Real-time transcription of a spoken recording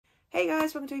Hey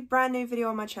guys, welcome to a brand new video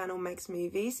on my channel, Makes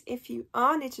Movies. If you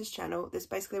are new to this channel, this is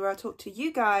basically where I talk to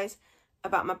you guys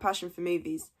about my passion for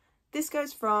movies. This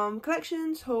goes from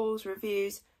collections, hauls,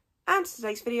 reviews, and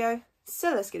today's video,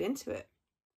 so let's get into it.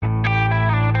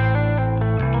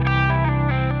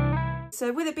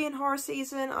 So with it being horror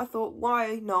season, I thought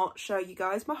why not show you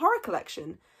guys my horror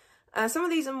collection. Some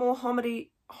of these are more homedy,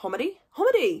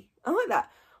 I like that,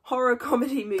 horror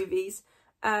comedy movies.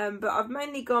 But I've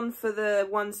mainly gone for the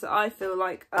ones that I feel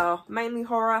like are mainly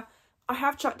horror. I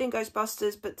have chucked in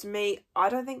Ghostbusters, but to me, I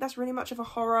don't think that's really much of a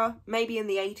horror. Maybe in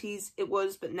the 80s it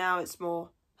was, but now it's more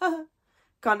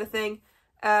kind of thing.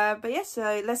 But yeah,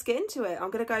 so let's get into it. I'm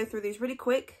going to go through these really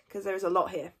quick because there's a lot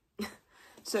here.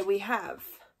 So we have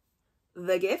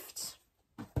The Gift,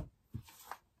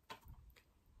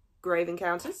 Grave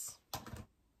Encounters,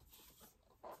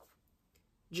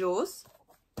 Jaws,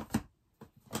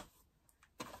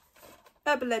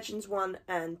 Urban Legends 1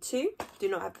 and 2. Do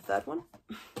not have the third one.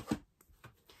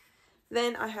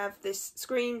 Then I have this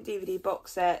Scream DVD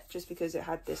box set just because it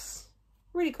had this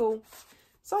really cool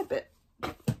side bit.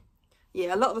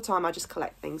 Yeah, a lot of the time I just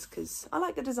collect things because I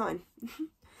like the design.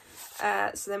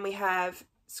 So then we have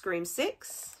Scream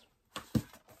 6,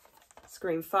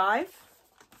 Scream 5,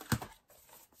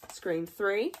 Scream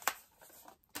 3,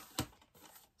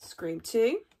 Scream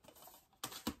 2,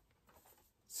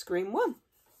 Scream 1.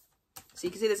 So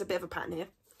you can see there's a bit of a pattern here.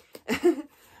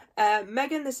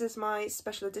 Megan, this is my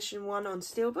special edition one on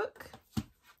Steelbook.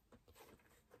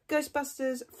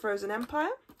 Ghostbusters Frozen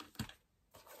Empire.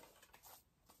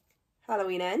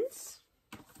 Halloween Ends.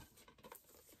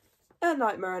 A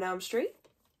Nightmare on Elm Street.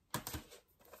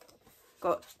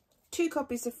 Got 2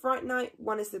 copies of Fright Night.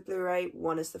 One is the Blu-ray,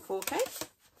 one is the 4K.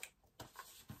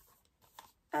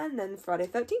 And then the Friday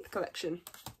 13th collection.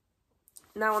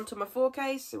 Now onto my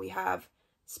 4K. So we have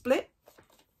Split,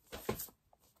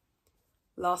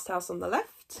 Last House on the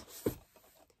Left,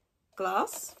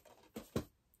 Glass,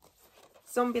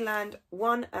 Zombieland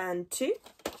 1 and 2,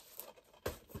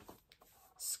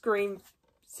 Scream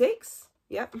 6,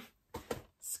 yep,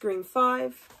 Scream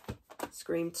 5,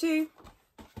 Scream 2,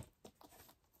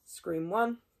 Scream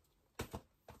 1.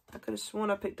 I could have sworn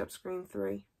I picked up Scream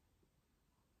 3.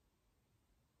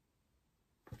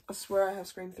 I swear I have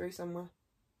Scream 3 somewhere.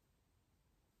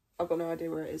 I've got no idea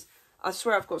where it is. I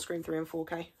swear I've got Scream 3 and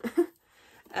 4K.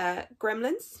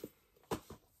 Gremlins,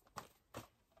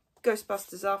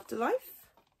 Ghostbusters Afterlife,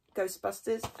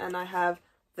 Ghostbusters, and I have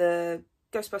the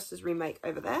Ghostbusters remake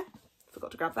over there.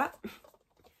 Forgot to grab that.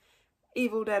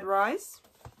 Evil Dead Rise,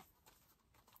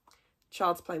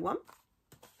 Child's Play 1,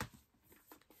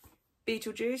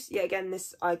 Beetlejuice. Yeah, again,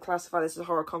 this I classify this as a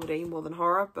horror comedy more than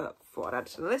horror, but thought I'd add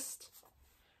it to the list.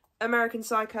 American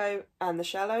Psycho and The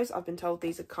Shallows. I've been told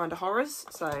these are kind of horrors,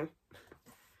 so.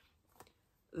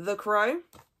 The Crow.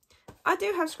 I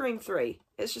do have Scream 3.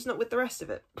 It's just not with the rest of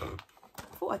it. I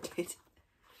thought I did.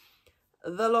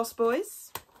 The Lost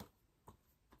Boys.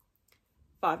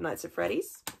 Five Nights at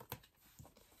Freddy's.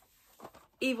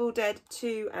 Evil Dead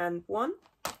 2 and 1.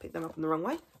 Picked them up in the wrong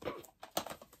way.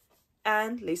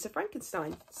 And Lisa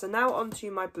Frankenstein. So now on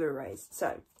to my Blu-rays.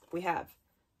 So we have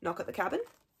Knock at the Cabin.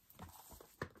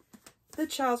 The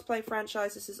Child's Play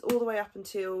franchise. This is all the way up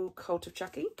until Cult of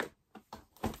Chucky.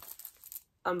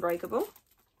 Unbreakable.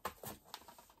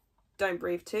 Don't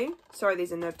Breathe 2. Sorry,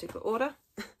 these are in no particular order.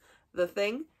 The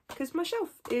Thing, because my shelf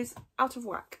is out of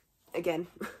whack again.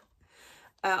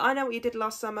 I Know What You Did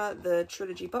Last Summer, the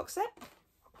trilogy box set.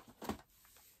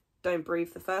 Don't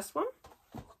Breathe, the first one.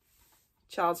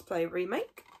 Child's Play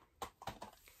remake.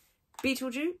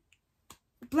 Beetlejuice.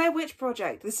 Blair Witch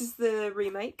Project. This is the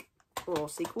remake or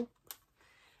sequel.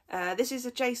 This is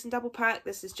a Jason double pack.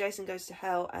 This is Jason Goes to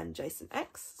Hell and Jason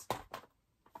X.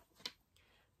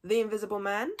 The Invisible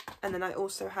Man, and then I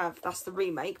also have, that's the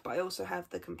remake, but I also have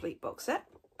the complete box set.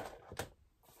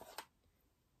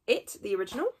 It, the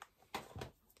original.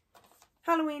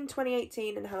 Halloween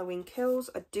 2018 and Halloween Kills.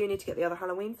 I do need to get the other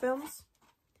Halloween films.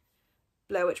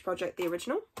 Blair Witch Project, the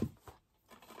original.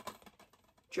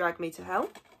 Drag Me to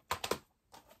Hell.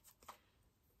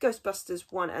 Ghostbusters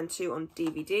 1 and 2 on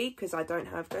DVD, because I don't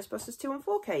have Ghostbusters 2 on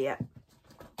 4K yet.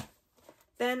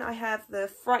 Then I have the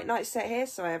Fright Night set here,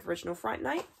 so I have original Fright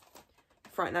Night,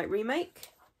 Fright Night Remake,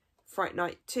 Fright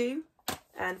Night 2,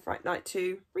 and Fright Night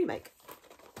 2 Remake.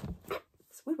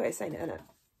 It's a weird way of saying it, isn't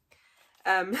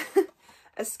it?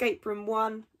 Escape Room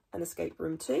 1 and Escape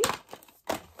Room 2.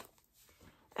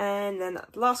 And then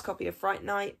the last copy of Fright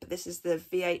Night, but this is the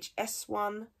VHS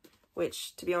one,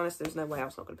 which, to be honest, there's no way I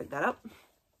was not going to pick that up.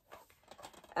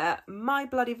 My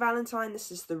Bloody Valentine,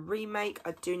 this is the remake.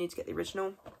 I do need to get the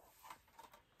original.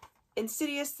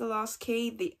 Insidious: The Last Key,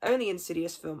 the only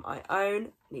Insidious film I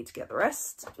own. Need to get the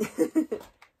rest.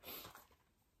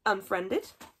 Unfriended.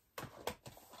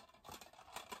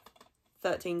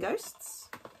 13 Ghosts.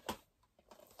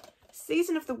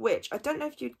 Season of the Witch. I don't know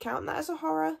if you'd count that as a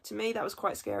horror. To me, that was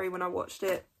quite scary when I watched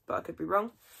it, but I could be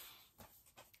wrong.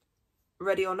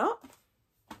 Ready or Not.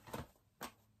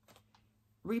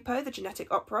 Repo, the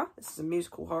Genetic Opera. This is a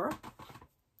musical horror.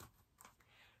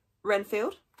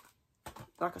 Renfield.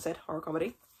 Like I said, horror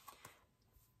comedy.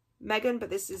 Megan, but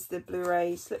this is the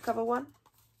Blu-ray slipcover one.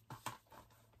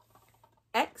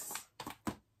 X.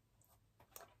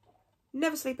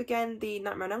 Never Sleep Again, the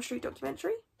Nightmare on Elm Street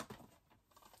documentary.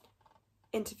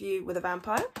 Interview with a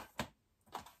Vampire.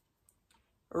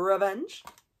 Revenge.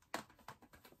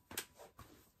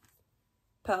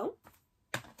 Pearl.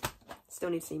 Still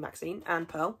need to see Maxine and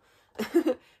Pearl.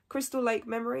 Crystal Lake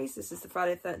Memories. This is the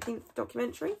Friday the 13th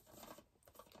documentary.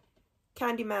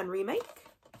 Candyman remake.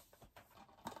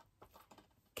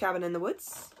 Cabin in the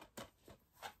Woods.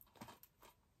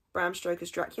 Bram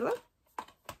Stoker's Dracula.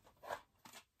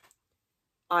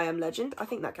 I Am Legend. I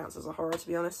think that counts as a horror, to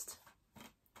be honest.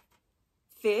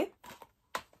 Fear.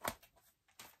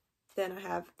 Then I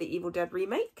have the Evil Dead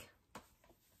remake.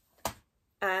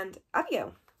 And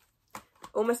Abigail.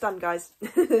 Almost done, guys.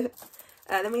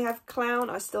 Then we have Clown.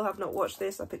 I still have not watched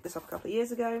this. I picked this up a couple of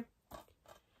years ago.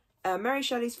 Mary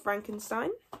Shelley's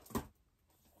Frankenstein.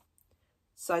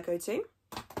 Psycho 2.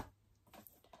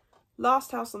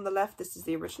 Last House on the Left. This is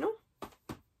the original.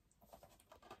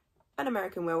 An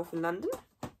American Werewolf in London.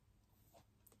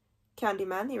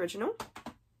 Candyman, the original.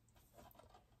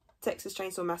 Texas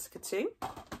Chainsaw Massacre 2.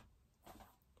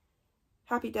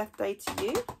 Happy Death Day to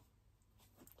You.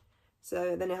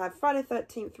 So then you have Friday the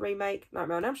 13th remake,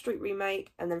 Nightmare on Elm Street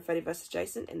remake, and then Freddy vs.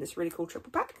 Jason in this really cool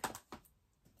triple pack.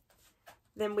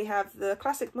 Then we have the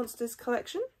Classic Monsters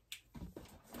collection.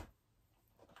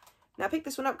 Now I picked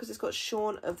this one up because it's got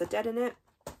Shaun of the Dead in it.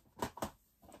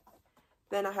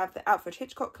 Then I have the Alfred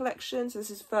Hitchcock collection. So this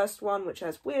is the first one, which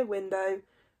has Rear Window,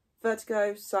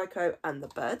 Vertigo, Psycho, and The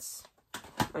Birds.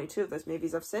 Only 2 of those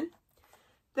movies I've seen.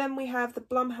 Then we have the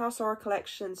Blumhouse Horror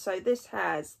Collection. So this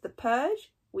has The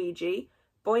Purge, Ouija,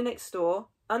 Boy Next Door,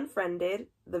 Unfriended,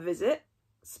 The Visit,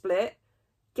 Split,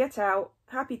 Get Out,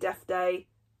 Happy Death Day,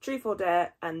 Truth or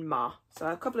Dare, and Ma. So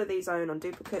a couple of these I own on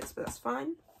duplicates, but that's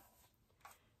fine.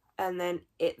 And then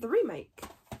It, the remake.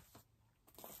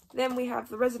 Then we have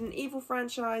the Resident Evil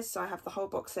franchise. So I have the whole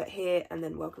box set here, and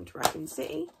then Welcome to Raccoon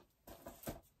City.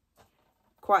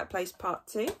 Quiet Place Part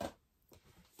 2.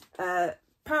 Parent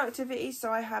Activity.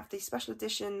 So I have the special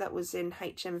edition that was in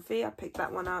HMV. I picked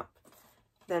that one up.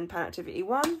 Then Parent Activity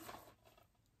 1,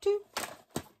 2,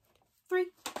 3,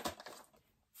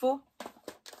 4,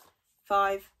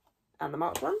 5, and the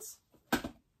March ones.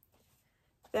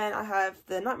 Then I have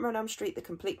the Nightmare on Elm Street, the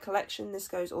complete collection. This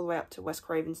goes all the way up to Wes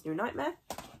Craven's New Nightmare.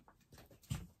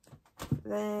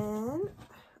 Then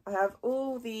I have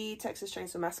all the Texas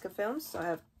Chainsaw Massacre films. So I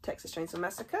have Texas Chainsaw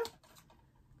Massacre,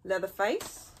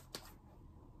 Leatherface,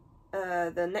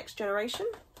 The Next Generation.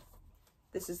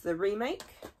 This is the remake.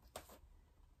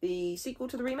 The sequel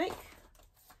to the remake.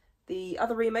 The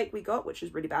other remake we got, which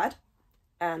is really bad.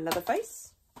 And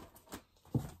Leatherface.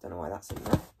 Don't know why that's in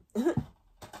there.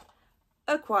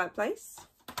 A Quiet Place.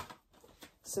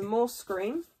 Some more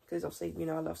Scream, because obviously, you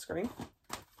know, I love Scream.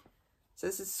 So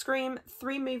this is Scream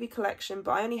 3 movie collection,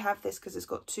 but I only have this because it's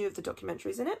got 2 of the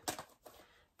documentaries in it.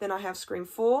 Then I have Scream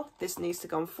 4. This needs to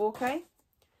go on 4K.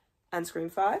 And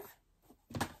Scream 5.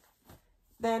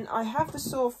 Then I have the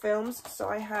Saw films. So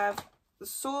I have the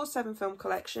Saw 7 film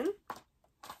collection,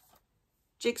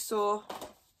 Jigsaw,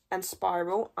 and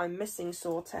Spiral. I'm missing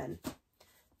Saw 10.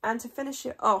 And to finish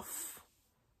it off,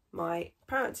 my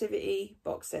Parent Activity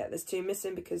box set. There's 2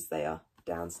 missing because they are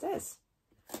downstairs.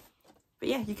 But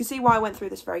yeah, you can see why I went through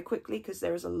this very quickly, because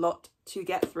there is a lot to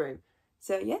get through.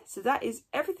 So yeah, so that is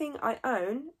everything I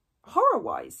own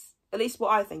horror-wise. At least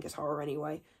what I think is horror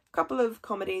anyway. A couple of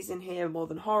comedies in here more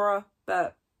than horror,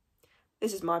 but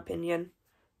this is my opinion.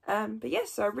 But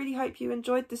yes, so I really hope you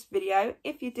enjoyed this video.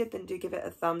 If you did, then do give it a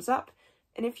thumbs up.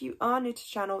 And if you are new to the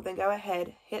channel, then go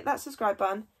ahead, hit that subscribe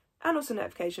button and also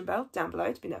notification bell down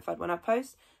below to be notified when I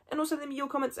post. And also leave me your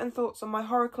comments and thoughts on my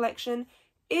horror collection.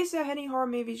 Is there any horror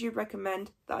movies you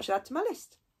recommend that I should add to my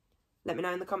list? Let me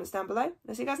know in the comments down below.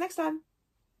 I'll see you guys next time.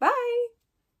 Bye!